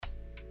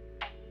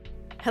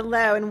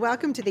Hello, and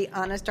welcome to the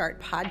Honest Art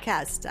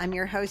Podcast. I'm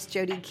your host,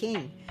 Jody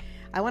King.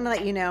 I want to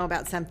let you know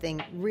about something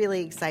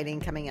really exciting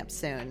coming up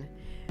soon.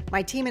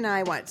 My team and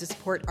I want to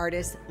support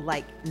artists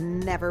like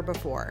never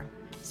before.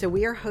 So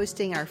we are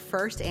hosting our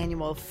first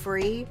annual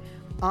free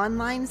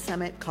online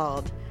summit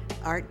called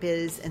Art,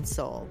 Biz, and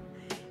Soul.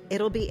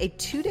 It'll be a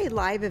 2-day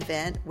live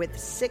event with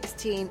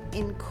 16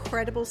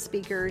 incredible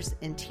speakers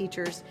and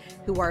teachers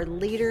who are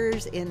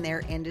leaders in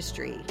their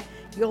industry.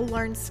 You'll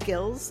learn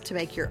skills to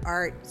make your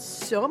art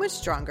so much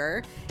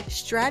stronger,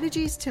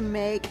 strategies to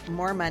make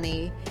more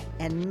money,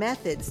 and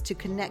methods to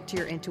connect to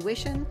your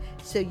intuition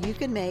so you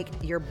can make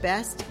your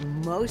best,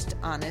 most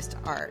honest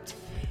art.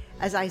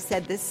 As I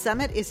said, this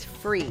summit is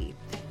free,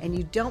 and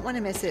you don't want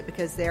to miss it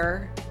because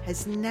there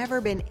has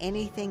never been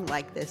anything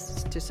like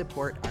this to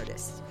support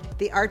artists.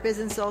 The Art, Biz,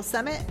 and Soul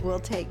Summit will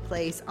take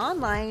place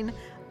online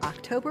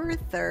October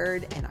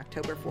 3rd and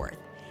October 4th.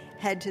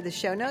 Head to the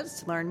show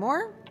notes to learn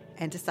more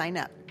and to sign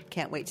up.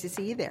 Can't wait to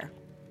see you there.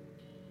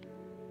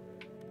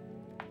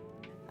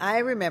 I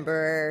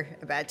remember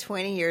about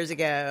 20 years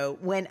ago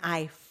when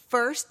I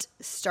first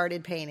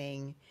started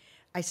painting,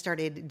 I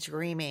started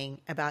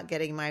dreaming about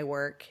getting my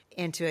work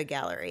into a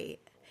gallery.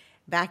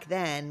 Back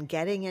then,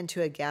 getting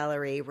into a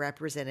gallery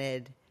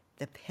represented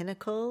the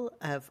pinnacle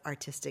of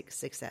artistic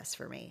success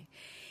for me.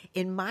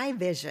 In my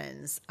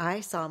visions,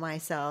 I saw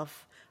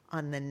myself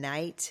on the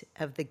night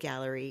of the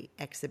gallery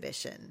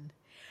exhibition.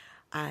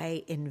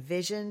 I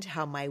envisioned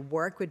how my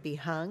work would be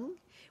hung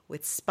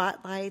with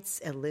spotlights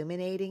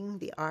illuminating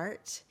the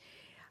art.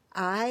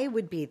 I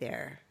would be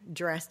there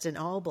dressed in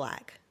all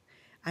black.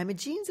 I'm a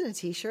jeans and a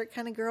t-shirt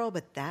kind of girl,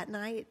 but that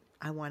night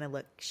I want to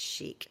look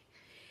chic.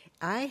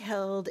 I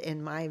held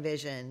in my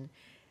vision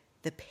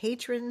the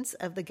patrons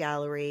of the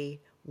gallery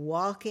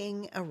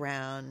walking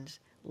around,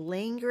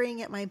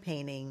 lingering at my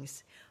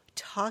paintings,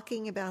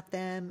 talking about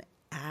them,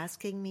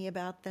 asking me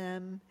about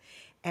them.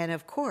 And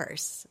of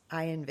course,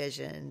 I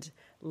envisioned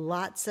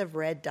lots of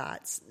red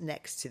dots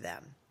next to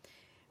them.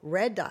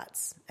 Red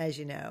dots, as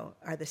you know,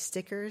 are the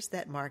stickers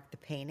that mark the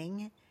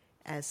painting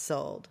as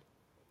sold.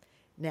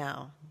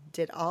 Now,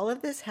 did all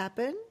of this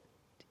happen?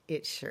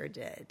 It sure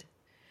did.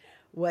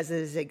 Was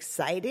it as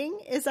exciting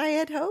as I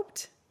had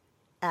hoped?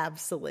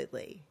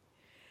 Absolutely.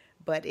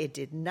 But it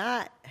did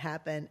not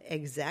happen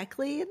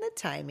exactly in the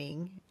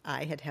timing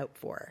I had hoped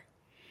for.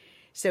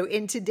 So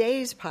in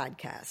today's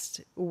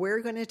podcast, we're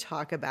going to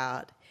talk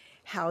about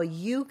how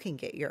you can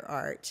get your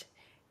art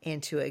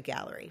into a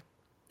gallery.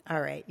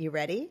 All right, you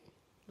ready?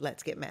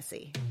 Let's get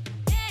messy.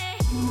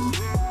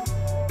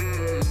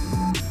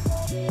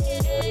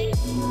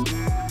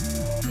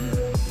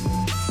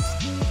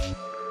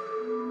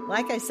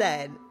 Like I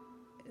said,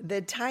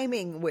 the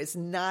timing was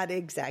not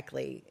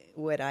exactly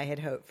what I had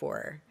hoped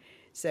for.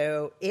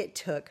 So it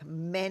took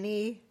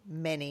many,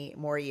 many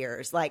more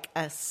years, like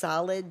a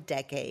solid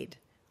decade,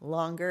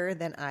 longer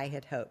than I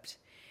had hoped.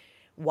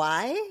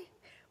 Why?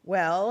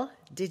 Well,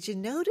 did you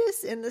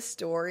notice in the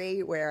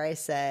story where I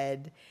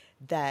said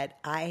that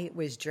I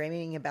was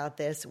dreaming about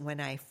this when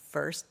I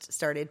first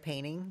started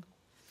painting?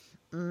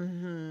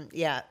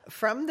 Yeah,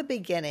 from the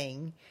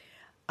beginning,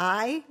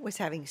 I was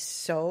having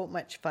so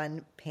much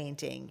fun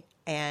painting,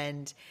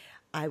 and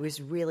I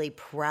was really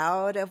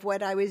proud of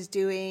what I was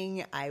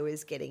doing. I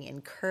was getting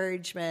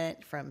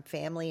encouragement from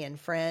family and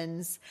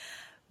friends.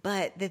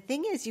 But the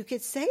thing is, you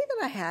could say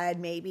that I had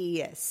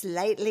maybe a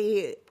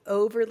slightly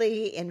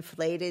overly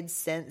inflated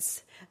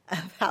sense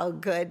of how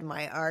good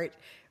my art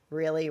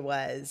really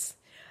was.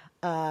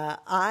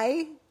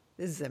 This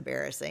is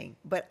embarrassing,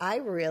 but I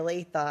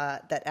really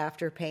thought that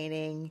after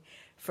painting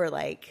for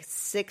like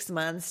 6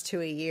 months to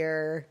a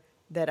year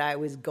that I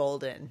was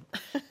golden.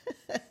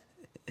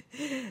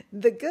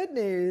 The good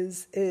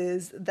news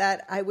is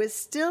that I was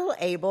still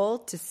able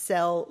to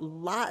sell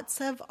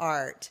lots of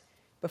art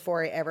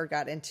before I ever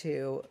got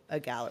into a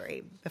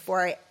gallery.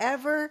 Before I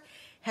ever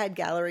had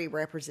gallery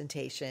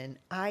representation,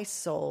 I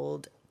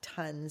sold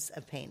tons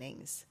of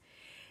paintings.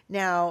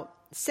 Now,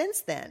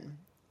 since then,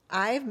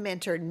 I've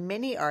mentored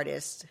many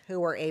artists who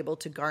were able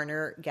to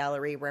garner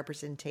gallery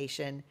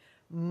representation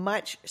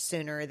much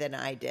sooner than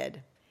I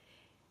did.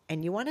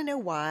 And you want to know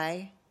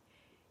why?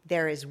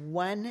 There is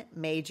one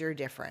major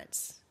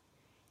difference: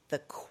 the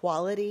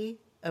quality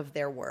of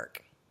their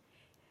work.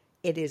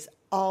 It is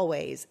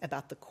always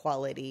about the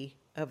quality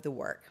of the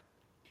work.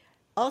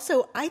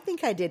 Also, I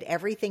think I did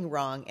everything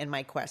wrong in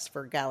my quest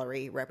for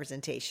gallery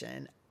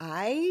representation.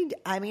 I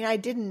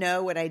didn't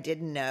know what I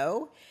didn't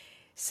know.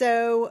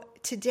 So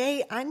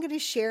today I'm going to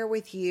share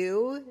with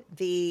you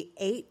the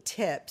 8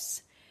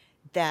 tips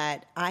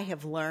that I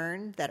have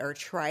learned that are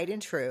tried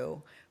and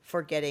true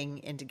for getting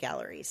into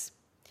galleries.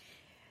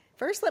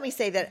 First, let me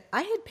say that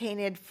I had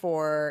painted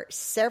for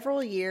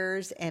several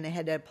years and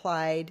had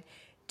applied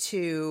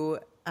to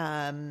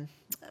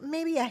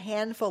maybe a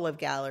handful of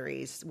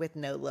galleries with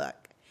no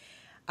luck.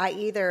 I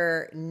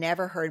either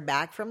never heard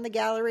back from the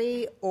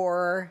gallery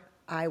or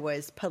I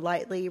was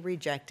politely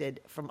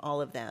rejected from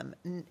all of them.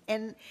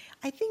 And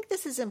I think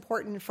this is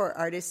important for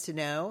artists to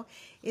know,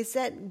 is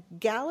that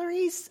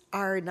galleries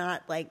are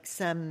not like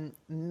some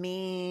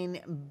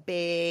mean,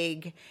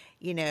 big,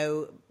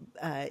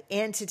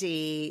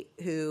 entity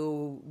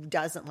who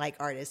doesn't like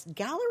artists.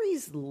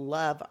 Galleries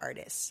love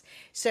artists.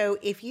 So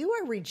if you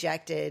are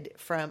rejected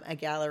from a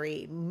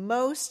gallery,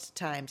 most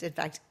times, in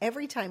fact,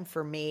 every time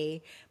for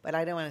me, but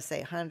I don't want to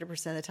say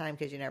 100% of the time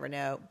because you never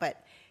know,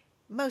 but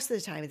most of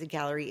the time the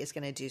gallery is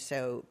going to do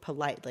so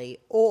politely,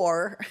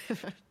 or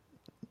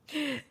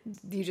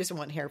you just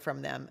won't hear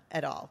from them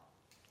at all.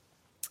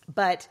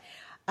 But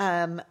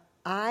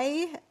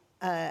I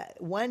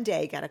one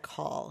day got a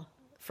call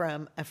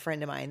from a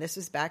friend of mine. This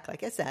was back,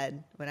 like I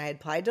said, when I had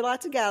applied to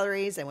lots of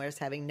galleries and was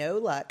having no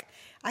luck.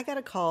 I got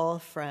a call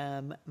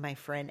from my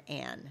friend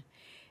Anne.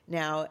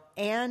 Now,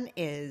 Anne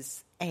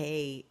is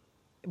a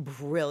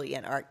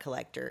brilliant art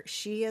collector.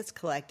 She has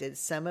collected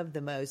some of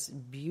the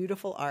most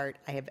beautiful art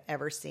I have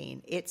ever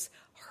seen. It's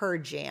her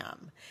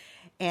jam.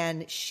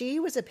 And she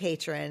was a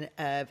patron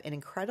of an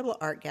incredible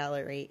art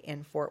gallery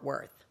in Fort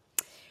Worth.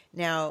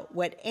 Now,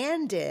 what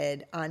Anne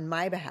did on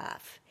my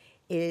behalf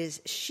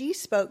is she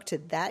spoke to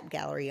that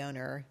gallery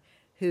owner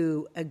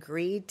who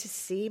agreed to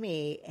see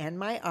me and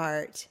my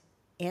art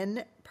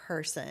in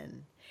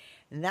person.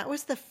 And that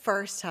was the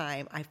first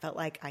time I felt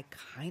like I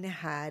kind of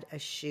had a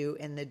shoe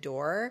in the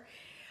door,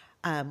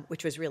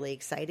 which was really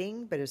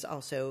exciting, but it was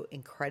also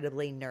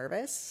incredibly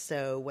nervous.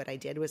 So what I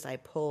did was I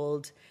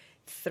pulled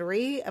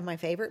 3 of my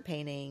favorite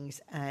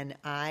paintings and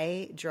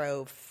I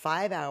drove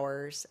 5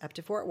 hours up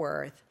to Fort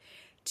Worth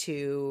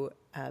to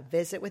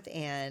visit with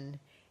Anne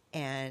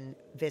and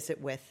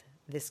visit with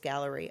this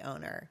gallery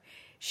owner.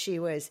 She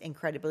was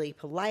incredibly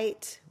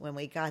polite. When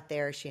we got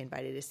there, she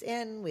invited us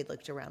in. We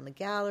looked around the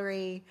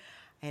gallery,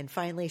 and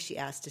finally she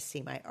asked to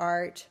see my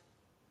art.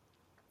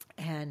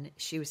 And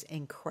she was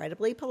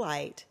incredibly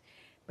polite,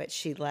 but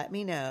she let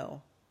me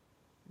know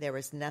there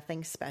was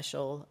nothing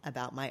special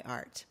about my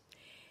art.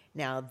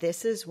 Now,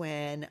 this is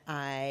when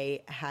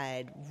I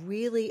had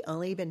really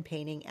only been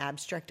painting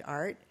abstract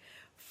art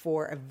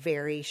for a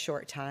very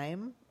short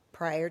time.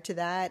 Prior to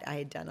that, I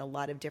had done a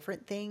lot of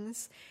different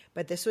things,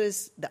 but this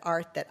was the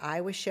art that I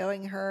was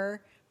showing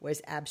her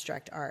was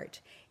abstract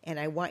art. And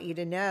I want you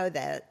to know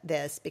that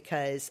this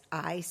because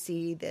I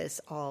see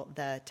this all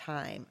the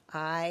time.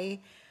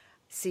 I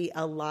see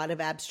a lot of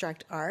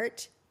abstract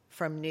art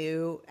from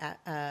new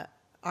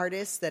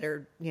artists that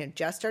are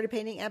just started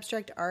painting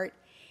abstract art.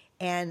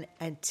 And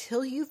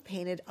until you've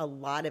painted a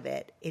lot of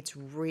it, it's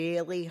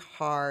really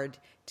hard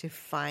to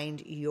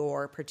find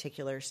your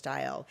particular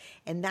style.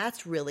 And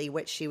that's really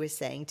what she was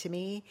saying to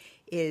me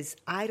is,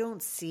 I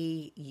don't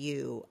see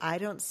you. I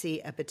don't see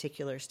a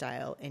particular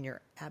style in your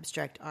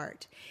abstract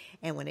art.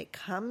 And when it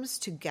comes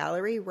to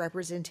gallery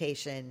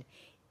representation,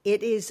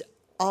 it is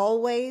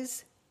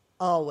always,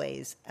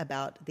 always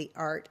about the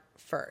art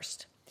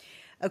first.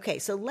 Okay,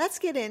 so let's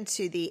get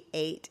into the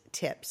 8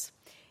 tips.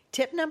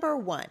 Tip number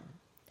 1.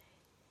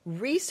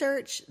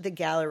 Research the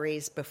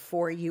galleries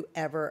before you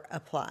ever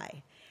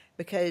apply,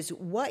 because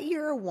what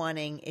you're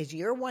wanting is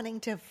you're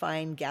wanting to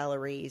find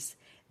galleries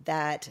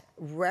that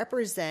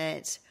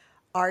represent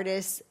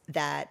artists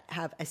that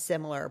have a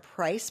similar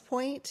price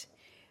point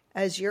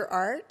as your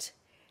art,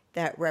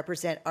 that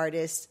represent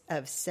artists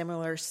of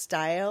similar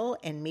style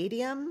and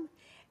medium,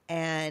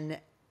 and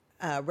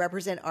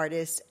represent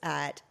artists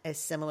at a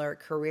similar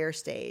career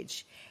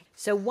stage.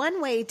 So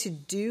one way to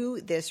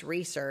do this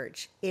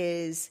research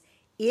is,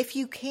 if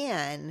you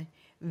can,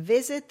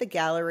 visit the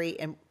gallery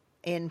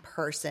in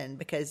person,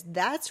 because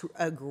that's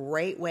a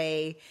great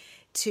way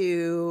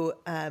to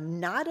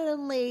not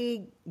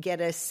only get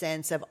a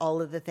sense of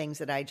all of the things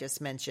that I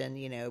just mentioned,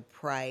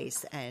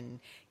 price and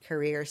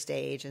career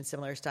stage and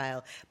similar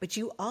style, but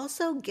you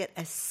also get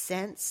a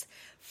sense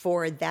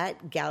for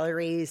that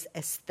gallery's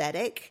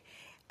aesthetic.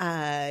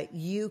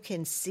 You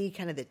can see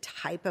kind of the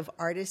type of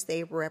artist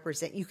they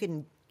represent. You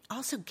can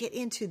also get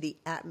into the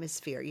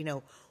atmosphere,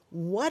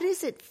 what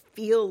does it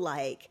feel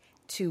like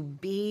to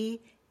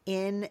be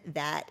in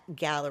that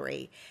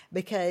gallery?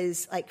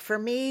 Because for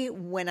me,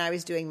 when I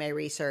was doing my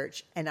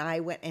research and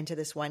I went into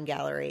this one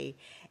gallery,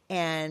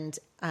 and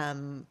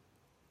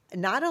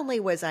not only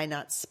was I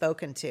not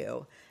spoken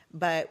to,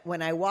 but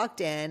when I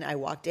walked in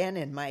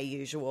in my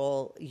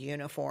usual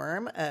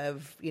uniform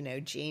of,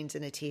 jeans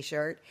and a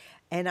t-shirt.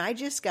 And I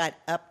just got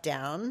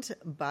up-downed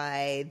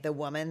by the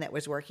woman that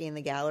was working in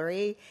the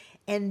gallery.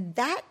 And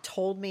that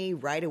told me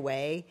right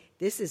away,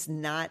 this is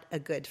not a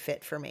good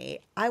fit for me.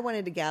 I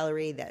wanted a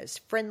gallery that was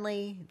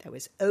friendly, that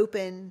was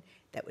open,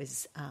 that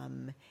was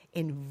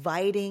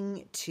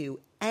inviting to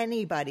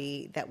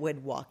anybody that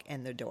would walk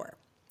in the door.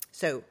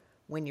 So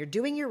when you're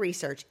doing your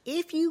research,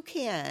 if you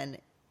can,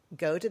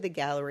 go to the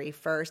gallery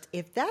first.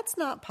 If that's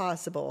not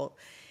possible,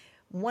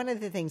 one of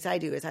the things I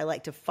do is I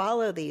like to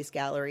follow these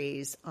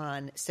galleries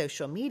on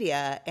social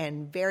media,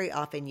 and very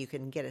often you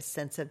can get a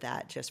sense of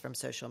that just from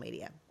social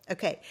media.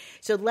 Okay,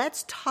 so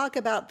let's talk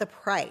about the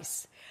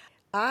price.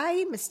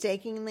 I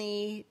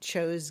mistakenly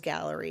chose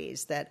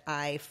galleries that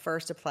I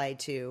first applied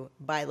to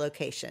by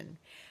location,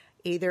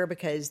 either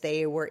because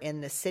they were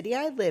in the city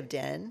I lived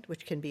in,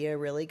 which can be a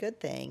really good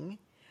thing,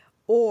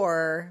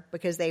 or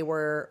because they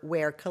were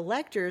where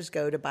collectors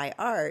go to buy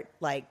art,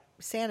 like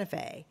Santa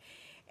Fe.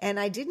 And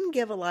I didn't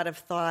give a lot of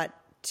thought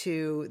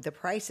to the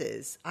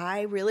prices.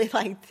 I really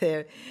liked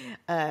the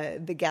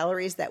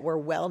galleries that were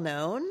well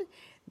known,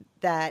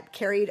 that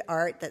carried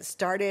art that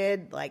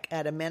started like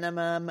at a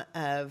minimum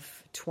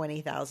of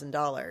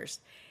 $20,000.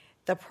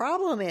 The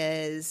problem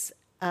is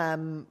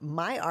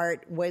my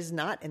art was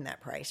not in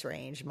that price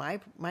range. My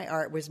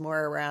art was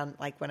more around,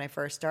 like when I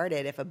first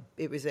started, if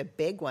it was a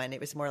big one, it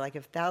was more like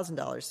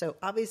 $1,000. So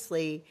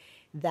obviously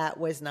that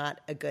was not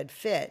a good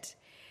fit.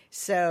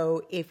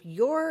 So if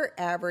your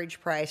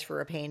average price for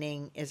a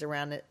painting is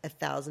around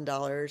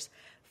 $1,000,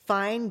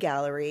 find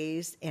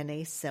galleries in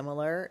a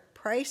similar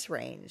price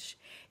range.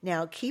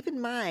 Now, keep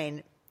in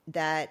mind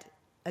that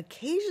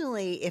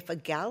occasionally, if a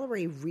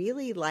gallery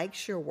really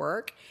likes your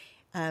work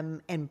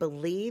and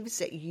believes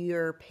that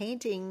your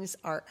paintings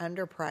are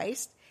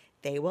underpriced,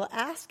 they will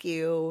ask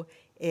you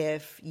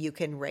if you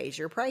can raise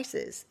your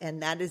prices.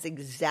 And that is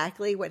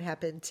exactly what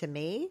happened to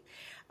me.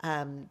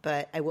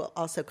 But I will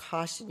also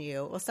caution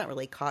you, well, it's not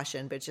really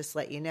caution, but just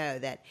let you know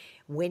that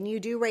when you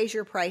do raise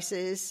your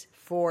prices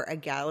for a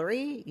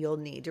gallery, you'll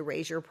need to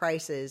raise your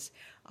prices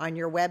on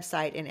your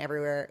website and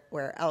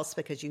everywhere else,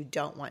 because you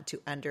don't want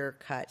to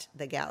undercut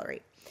the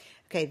gallery.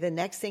 Okay, the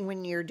next thing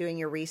when you're doing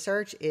your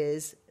research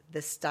is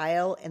the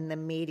style and the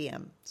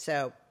medium.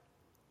 So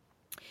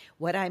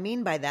what I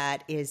mean by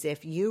that is,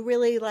 if you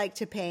really like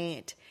to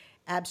paint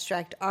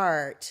abstract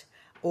art,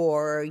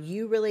 or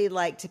you really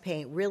like to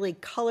paint really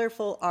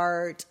colorful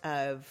art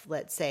of,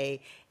 let's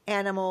say,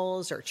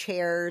 animals or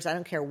chairs, I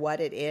don't care what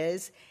it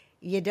is,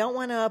 you don't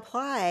want to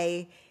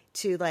apply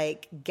to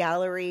like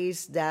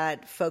galleries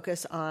that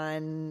focus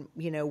on,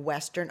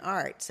 Western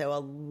art. So a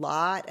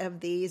lot of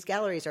these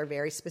galleries are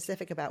very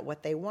specific about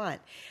what they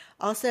want.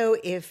 Also,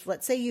 if,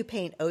 let's say, you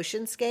paint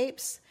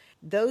oceanscapes,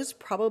 those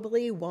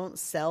probably won't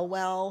sell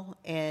well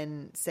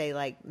in, say,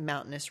 like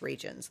mountainous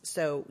regions.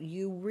 So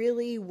you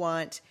really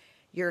want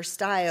your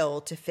style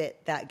to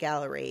fit that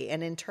gallery.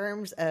 And in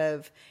terms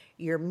of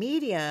your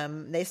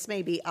medium, this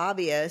may be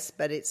obvious,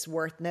 but it's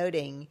worth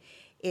noting.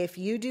 If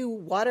you do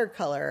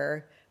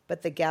watercolor,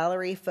 but the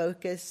gallery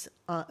focuses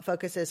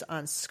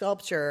on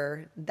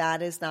sculpture,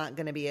 that is not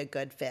going to be a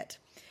good fit.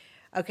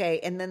 Okay,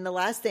 and then the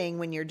last thing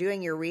when you're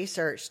doing your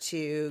research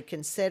to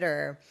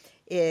consider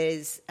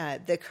is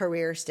the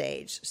career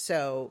stage.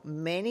 So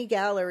many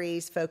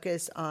galleries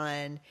focus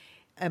on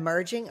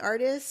emerging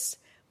artists,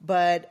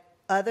 but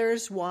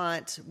others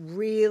want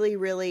really,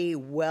 really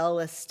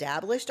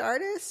well-established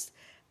artists,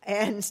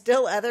 and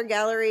still other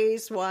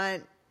galleries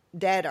want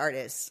dead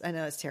artists. I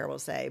know it's terrible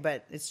to say,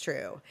 but it's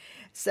true.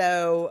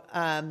 So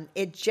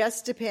it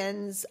just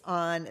depends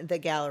on the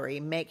gallery.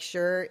 Make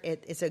sure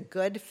it is a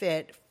good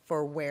fit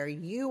for where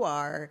you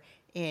are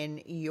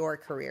in your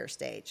career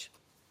stage.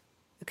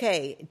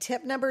 Okay,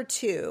 tip number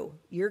 2,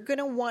 you're going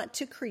to want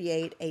to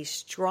create a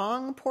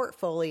strong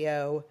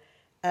portfolio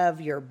of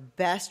your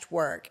best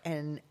work.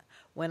 And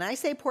when I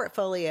say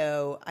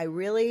portfolio, I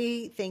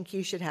really think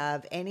you should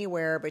have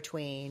anywhere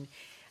between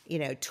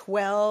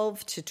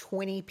 12 to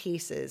 20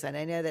 pieces. And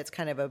I know that's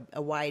kind of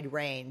a wide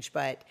range,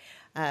 but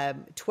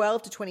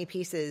 12 to 20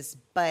 pieces.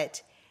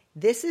 But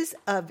this is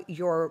of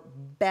your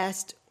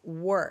best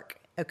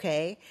work,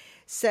 okay?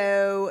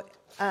 So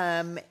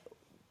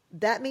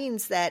that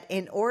means that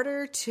in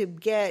order to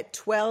get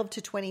 12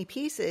 to 20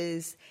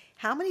 pieces,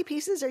 how many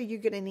pieces are you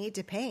going to need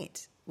to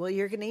paint? Well,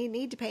 you're going to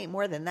need to paint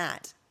more than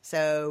that.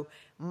 So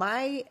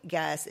my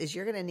guess is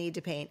you're going to need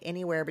to paint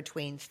anywhere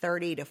between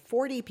 30 to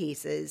 40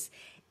 pieces.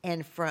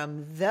 And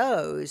from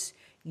those,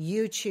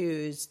 you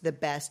choose the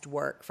best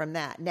work from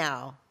that.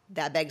 Now,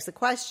 that begs the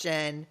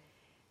question,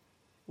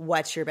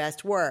 what's your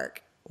best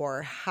work?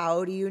 Or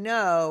how do you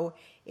know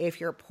if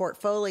your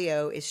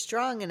portfolio is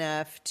strong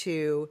enough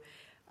to,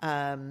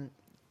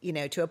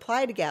 to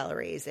apply to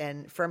galleries?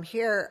 And from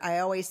here, I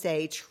always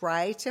say,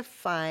 try to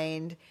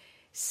find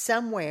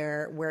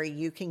somewhere where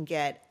you can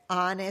get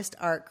honest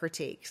art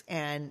critiques.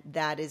 And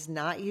that is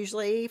not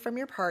usually from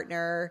your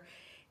partner.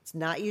 It's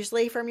not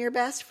usually from your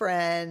best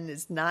friend.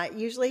 It's not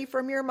usually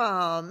from your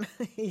mom.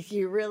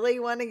 You really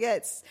want to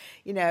get,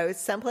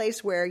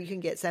 someplace where you can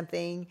get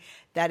something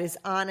that is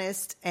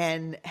honest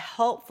and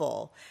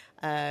helpful.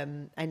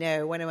 I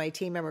know one of my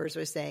team members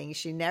was saying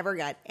she never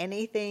got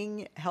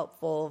anything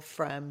helpful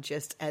from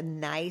just a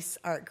nice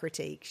art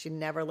critique. She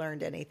never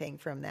learned anything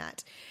from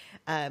that.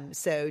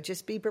 So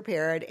just be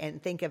prepared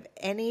and think of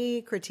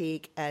any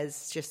critique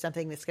as just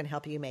something that's going to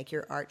help you make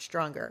your art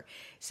stronger.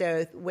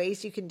 So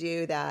ways you can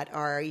do that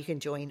are you can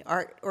join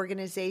art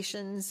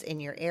organizations in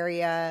your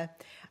area,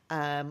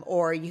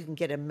 or you can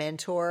get a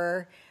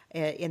mentor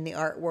in the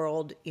art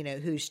world,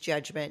 whose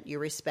judgment you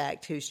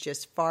respect, who's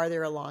just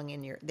farther along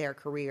in their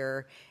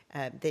career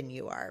than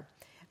you are.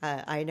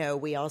 I know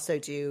we also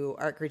do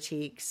art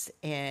critiques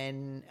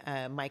in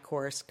my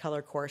course,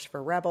 Color Course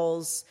for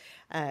Rebels.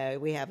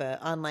 We have an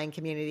online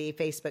community,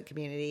 Facebook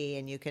community,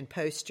 and you can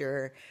post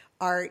your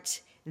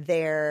art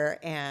there.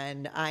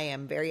 And I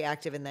am very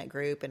active in that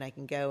group, and I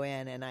can go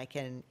in and I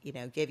can,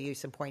 give you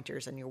some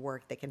pointers on your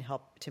work that can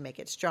help to make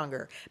it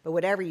stronger. But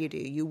whatever you do,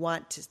 you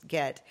want to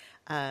get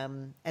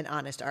an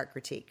honest art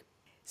critique.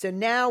 So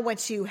now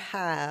once you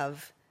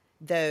have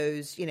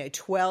those,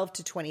 12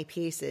 to 20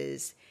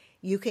 pieces,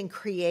 you can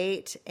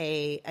create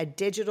a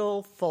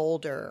digital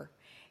folder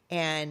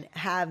and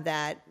have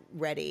that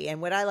ready.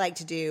 And what I like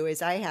to do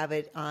is I have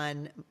it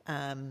on,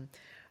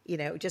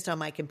 just on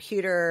my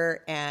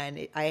computer,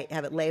 and I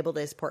have it labeled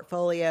as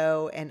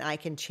portfolio, and I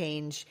can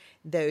change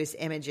those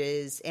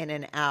images in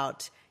and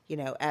out,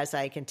 as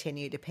I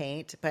continue to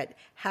paint. But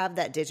have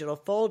that digital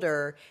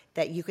folder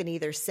that you can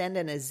either send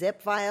in a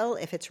zip file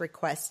if it's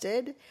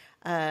requested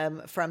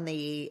from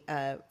the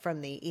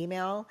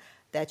email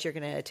that you're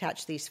going to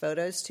attach these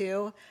photos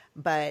to.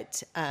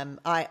 But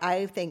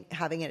I think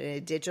having it in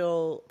a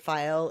digital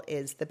file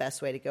is the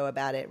best way to go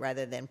about it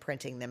rather than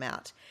printing them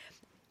out.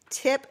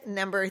 Tip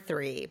number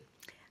 3,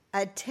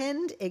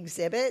 attend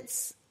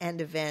exhibits and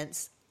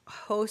events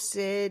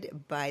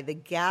hosted by the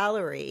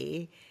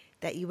gallery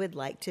that you would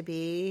like to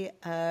be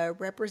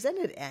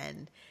represented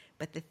in.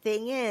 But the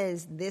thing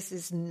is, this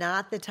is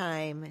not the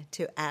time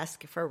to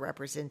ask for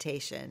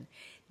representation.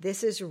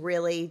 This is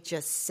really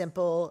just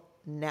simple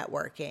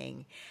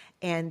networking.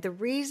 And the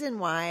reason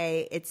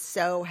why it's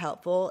so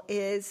helpful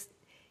is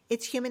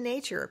it's human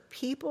nature.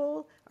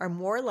 People are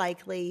more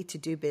likely to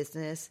do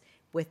business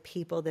with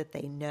people that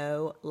they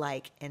know,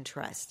 like, and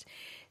trust.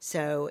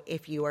 So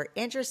if you are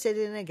interested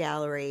in a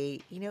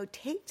gallery,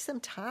 take some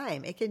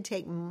time. It can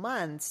take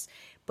months,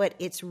 but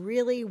it's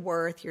really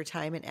worth your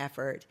time and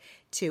effort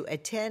to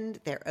attend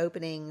their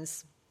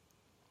openings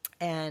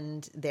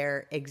and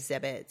their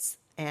exhibits.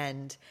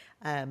 And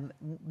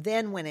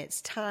then when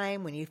it's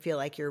time, when you feel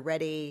like you're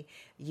ready,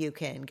 you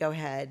can go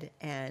ahead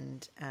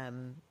and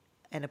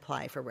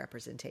apply for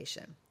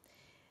representation.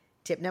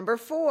 Tip number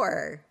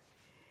 4,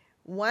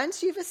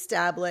 once you've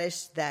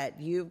established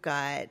that you've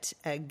got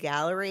a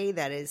gallery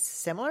that is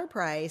similar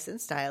price and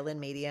style and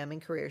medium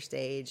and career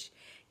stage,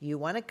 you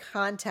want to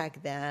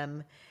contact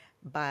them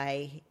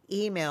by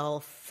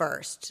email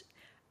first.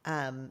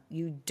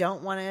 You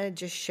don't want to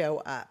just show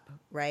up,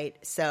 right?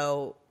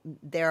 So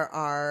there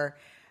are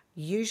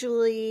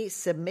usually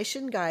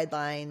submission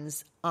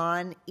guidelines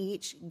on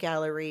each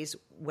gallery's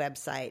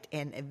website,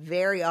 and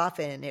very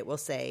often it will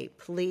say,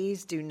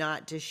 please do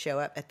not just show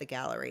up at the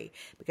gallery,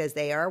 because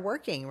they are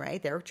working,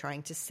 right? They're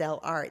trying to sell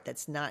art.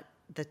 That's not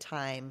the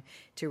time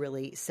to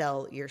really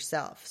sell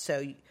yourself.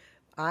 So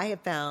I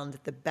have found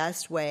that the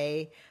best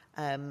way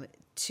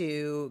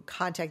to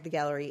contact the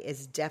gallery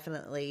is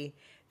definitely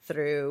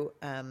through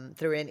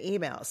an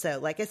email. So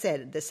like I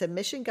said, the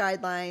submission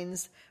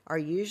guidelines are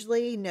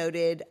usually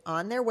noted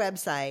on their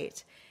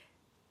website,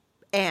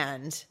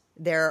 and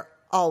they're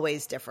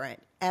always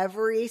different.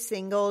 Every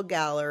single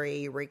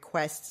gallery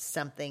requests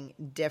something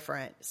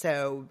different.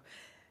 So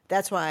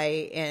that's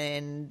why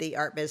in the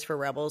Art Biz for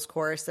Rebels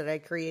course that I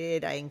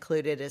created, I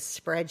included a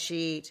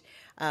spreadsheet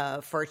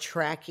for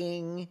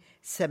tracking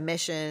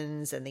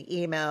submissions and the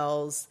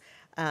emails.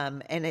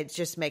 And it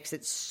just makes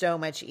it so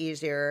much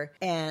easier.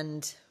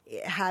 And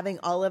having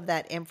all of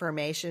that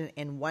information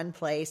in one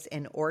place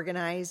and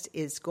organized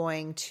is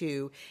going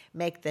to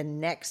make the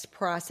next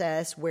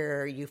process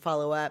where you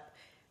follow up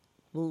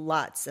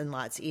lots and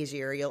lots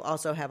easier. You'll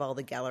also have all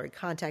the gallery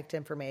contact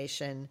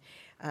information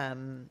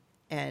and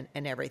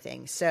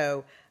everything.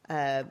 So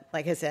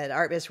like I said,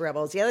 Art Biz for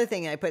Rebels. The other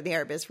thing I put in the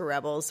Art Biz for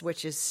Rebels,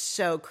 which is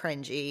so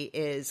cringy,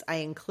 is I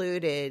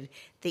included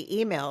the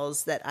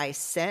emails that I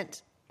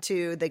sent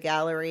to the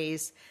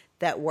galleries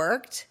that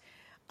worked,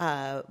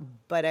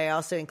 but I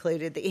also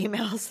included the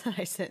emails that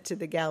I sent to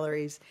the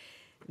galleries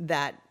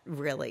that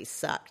really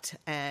sucked.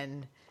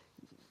 And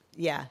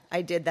yeah,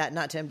 I did that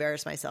not to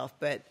embarrass myself,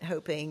 but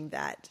hoping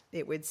that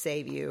it would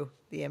save you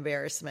the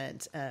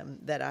embarrassment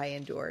that I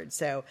endured.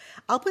 So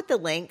I'll put the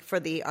link for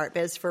the Art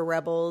Biz for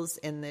Rebels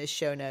in the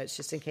show notes,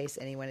 just in case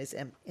anyone is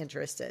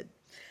interested.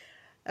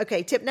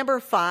 Okay, tip number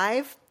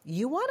 5,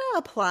 you want to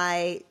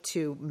apply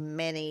to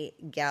many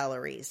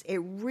galleries. It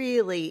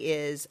really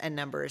is a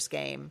numbers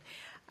game.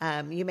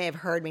 You may have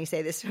heard me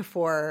say this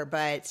before,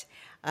 but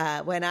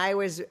when I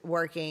was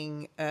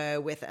working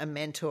with a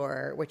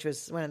mentor, which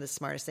was one of the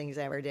smartest things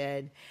I ever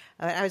did,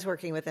 I was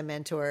working with a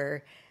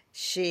mentor.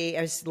 I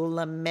was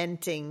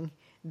lamenting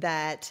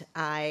that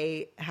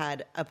I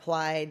had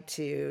applied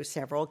to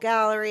several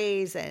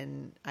galleries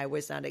and I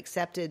was not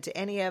accepted to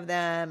any of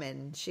them.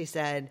 And she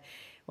said,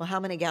 well, how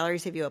many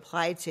galleries have you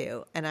applied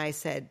to? And I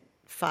said,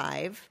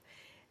 5.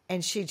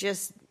 And she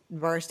just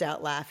burst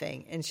out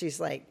laughing. And she's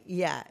like,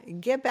 yeah,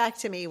 get back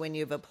to me when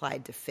you've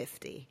applied to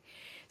 50.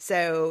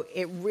 So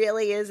it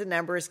really is a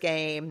numbers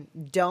game.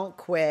 Don't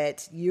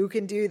quit. You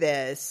can do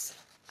this.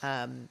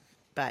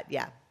 But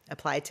yeah,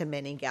 apply to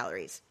many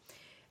galleries.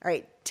 All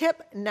right.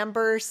 Tip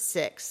number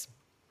 6.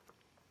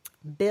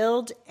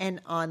 Build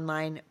an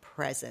online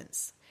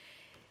presence.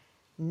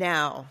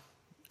 Now,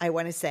 I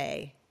want to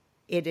say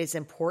it is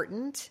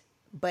important,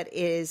 but it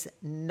is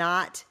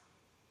not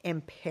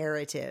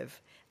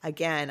imperative.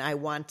 Again, I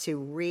want to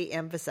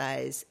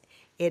re-emphasize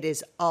it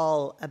is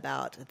all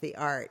about the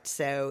art.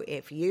 So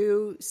if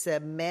you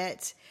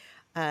submit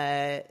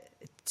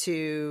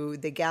to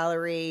the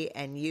gallery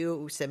and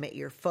you submit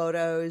your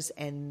photos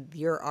and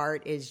your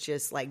art is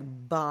just like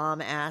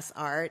bomb ass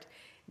art,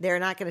 they're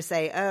not going to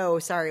say, oh,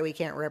 sorry, we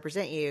can't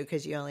represent you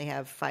because you only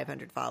have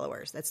 500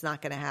 followers. That's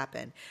not going to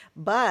happen.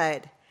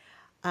 But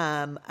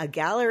a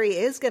gallery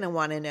is going to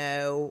want to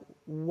know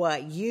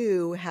what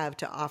you have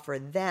to offer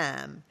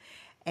them.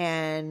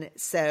 And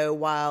so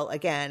while,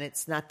 again,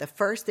 it's not the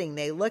first thing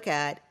they look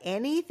at,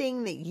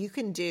 anything that you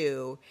can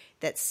do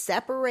that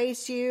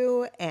separates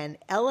you and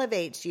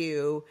elevates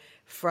you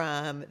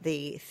from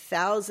the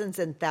thousands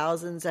and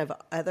thousands of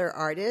other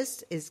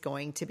artists is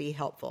going to be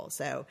helpful.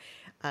 So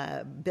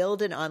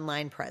build an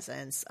online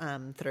presence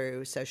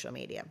through social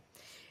media.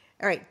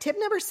 All right, tip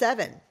number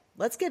 7.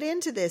 Let's get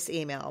into this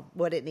email,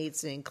 what it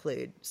needs to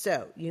include.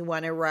 So you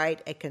want to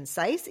write a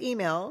concise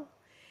email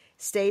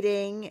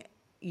stating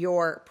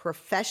your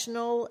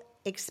professional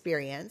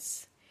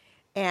experience.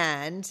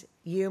 And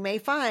you may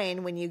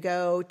find when you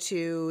go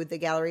to the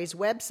gallery's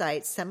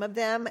website, some of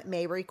them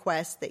may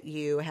request that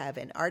you have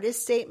an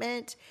artist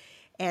statement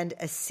and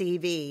a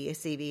CV. A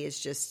CV is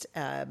just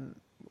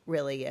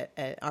really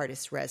an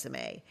artist's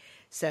resume.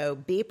 So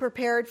be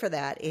prepared for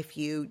that if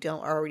you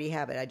don't already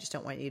have it. I just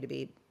don't want you to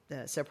be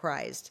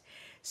surprised.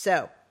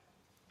 So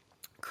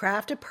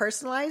craft a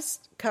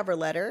personalized cover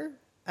letter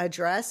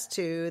addressed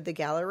to the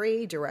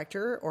gallery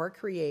director or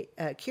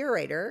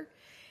curator.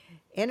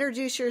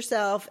 Introduce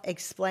yourself,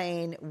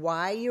 explain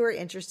why you are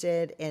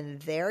interested in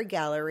their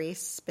gallery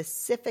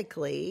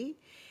specifically,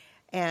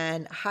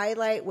 and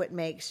highlight what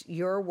makes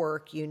your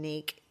work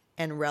unique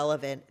and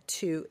relevant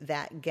to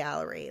that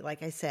gallery.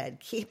 Like I said,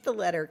 keep the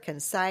letter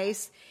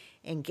concise,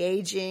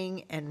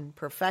 engaging, and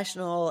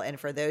professional. And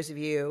for those of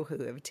you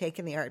who have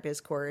taken the Art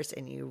Biz course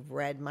and you've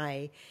read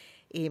my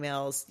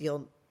emails,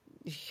 you'll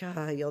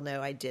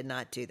know I did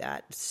not do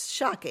that. It's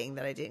shocking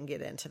that I didn't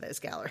get into those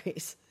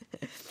galleries.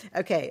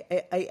 Okay,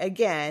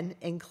 again,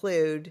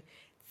 include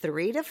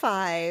 3 to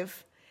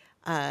 5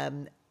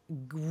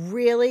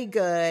 really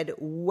good,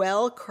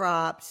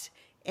 well-cropped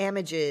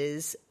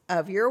images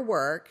of your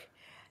work.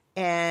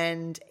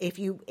 And if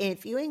you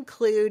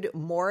include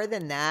more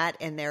than that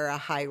and they're a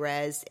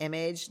high-res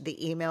image,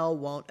 the email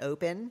won't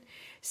open.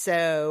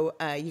 So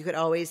you could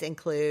always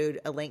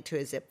include a link to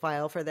a zip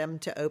file for them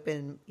to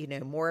open,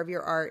 more of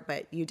your art.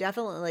 But you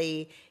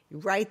definitely,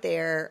 right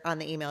there on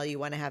the email, you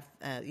want to have,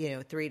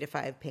 3 to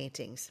 5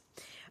 paintings.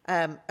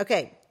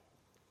 Okay.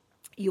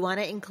 You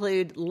want to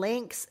include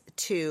links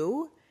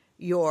to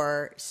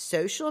your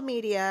social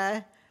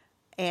media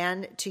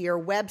and to your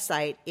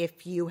website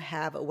if you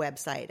have a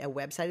website. A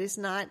website is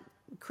not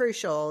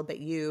crucial, but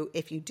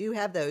if you do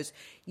have those,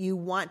 you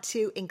want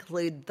to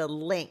include the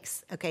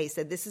links. Okay,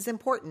 so this is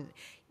important.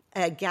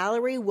 A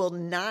gallery will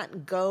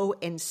not go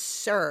and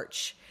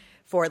search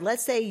for,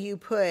 let's say you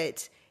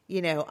put,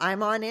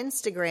 I'm on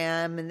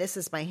Instagram and this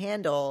is my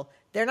handle.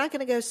 They're not going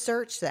to go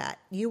search that.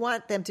 You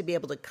want them to be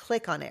able to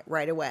click on it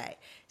right away.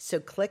 So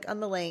click on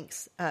the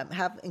links,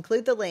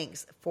 include the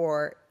links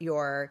for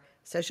your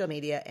social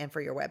media and for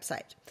your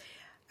website.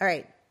 All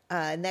right.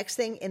 Next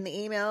thing in the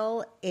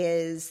email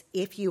is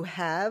if you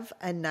have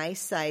a nice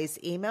size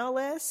email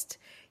list,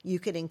 you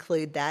could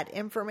include that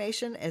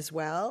information as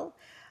well.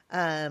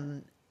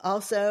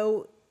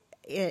 Also,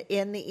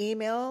 in the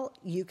email,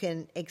 you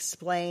can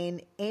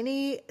explain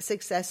any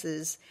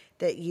successes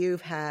that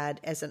you've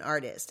had as an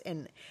artist.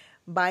 And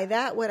by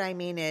that, what I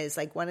mean is,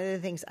 like, one of the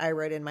things I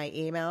wrote in my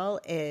email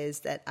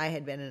is that I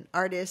had been an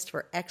artist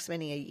for X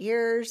many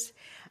years.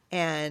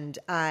 And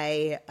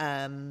I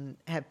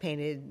have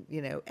painted,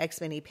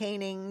 X many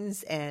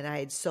paintings, and I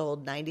had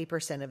sold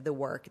 90% of the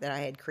work that I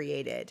had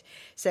created.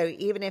 So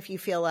even if you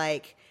feel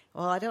like,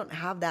 well, I don't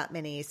have that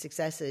many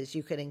successes,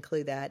 you could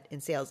include that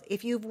in sales.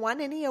 If you've won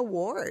any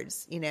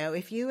awards,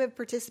 if you have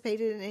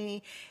participated in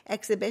any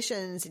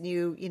exhibitions and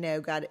you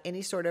got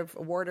any sort of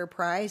award or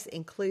prize,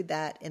 include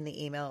that in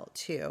the email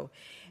too.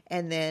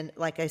 And then,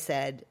 like I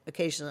said,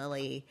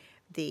 occasionally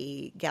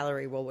the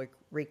gallery will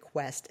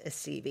request a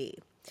CV.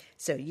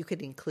 So you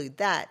could include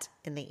that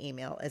in the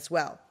email as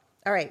well.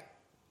 All right.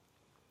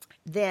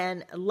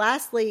 Then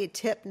lastly,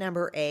 tip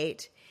number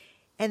 8,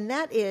 and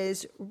that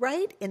is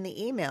write in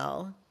the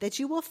email that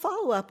you will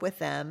follow up with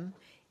them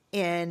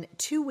in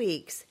 2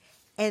 weeks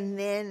and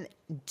then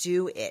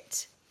do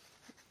it.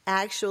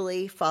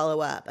 Actually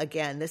follow up.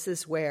 Again, this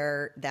is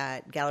where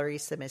that gallery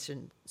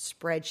submission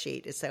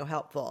spreadsheet is so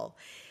helpful.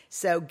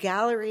 So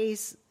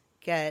galleries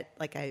get,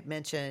 like I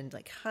mentioned,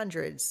 like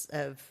hundreds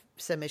of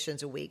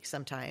submissions a week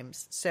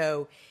sometimes.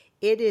 So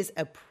it is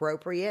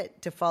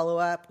appropriate to follow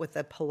up with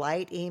a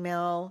polite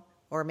email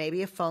or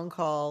maybe a phone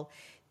call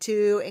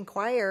to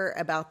inquire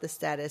about the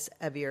status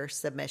of your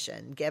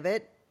submission. Give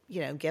it,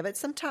 give it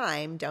some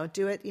time. Don't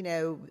do it,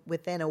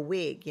 within a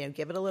week.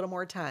 Give it a little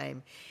more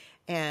time,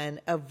 and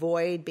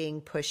avoid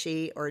being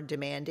pushy or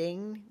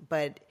demanding.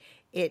 But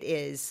it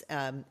is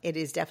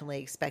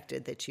definitely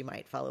expected that you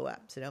might follow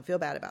up. So don't feel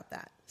bad about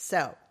that.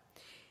 So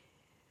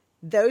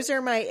those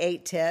are my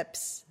 8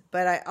 tips.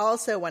 But I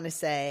also want to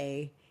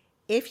say,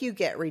 if you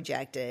get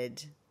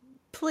rejected,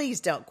 please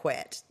don't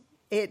quit.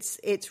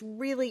 It's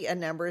really a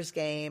numbers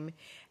game.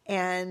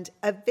 And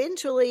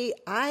eventually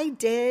I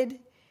did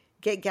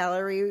get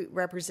gallery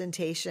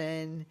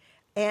representation.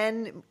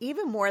 And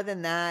even more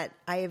than that,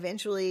 I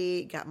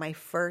eventually got my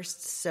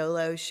first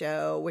solo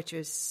show, which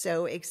was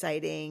so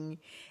exciting.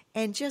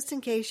 And just in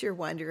case you're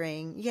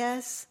wondering,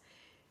 yes,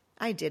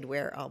 I did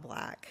wear all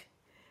black.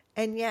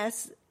 And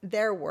yes,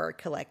 there were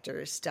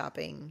collectors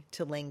stopping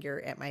to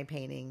linger at my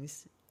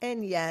paintings.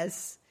 And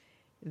yes,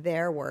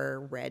 there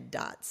were red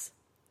dots,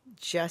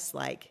 just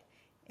like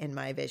in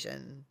my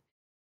vision.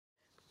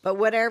 But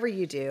whatever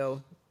you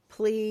do,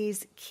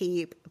 please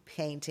keep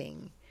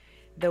painting.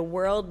 The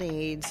world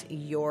needs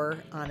your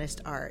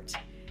honest art,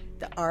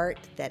 the art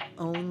that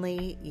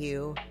only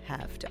you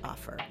have to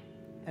offer.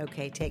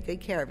 Okay, take good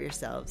care of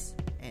yourselves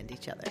and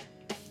each other.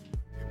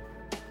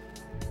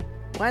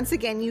 Once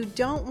again, you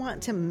don't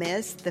want to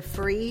miss the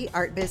free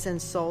Art Biz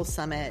and Soul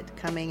Summit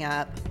coming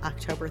up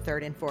October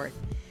 3rd and 4th.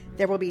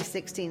 There will be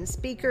 16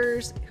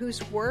 speakers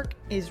whose work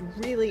is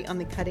really on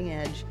the cutting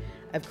edge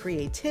of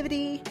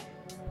creativity,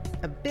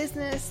 of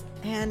business,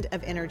 and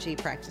of energy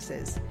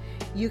practices.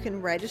 You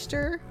can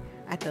register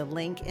at the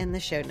link in the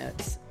show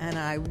notes, and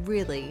I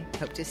really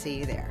hope to see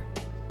you there.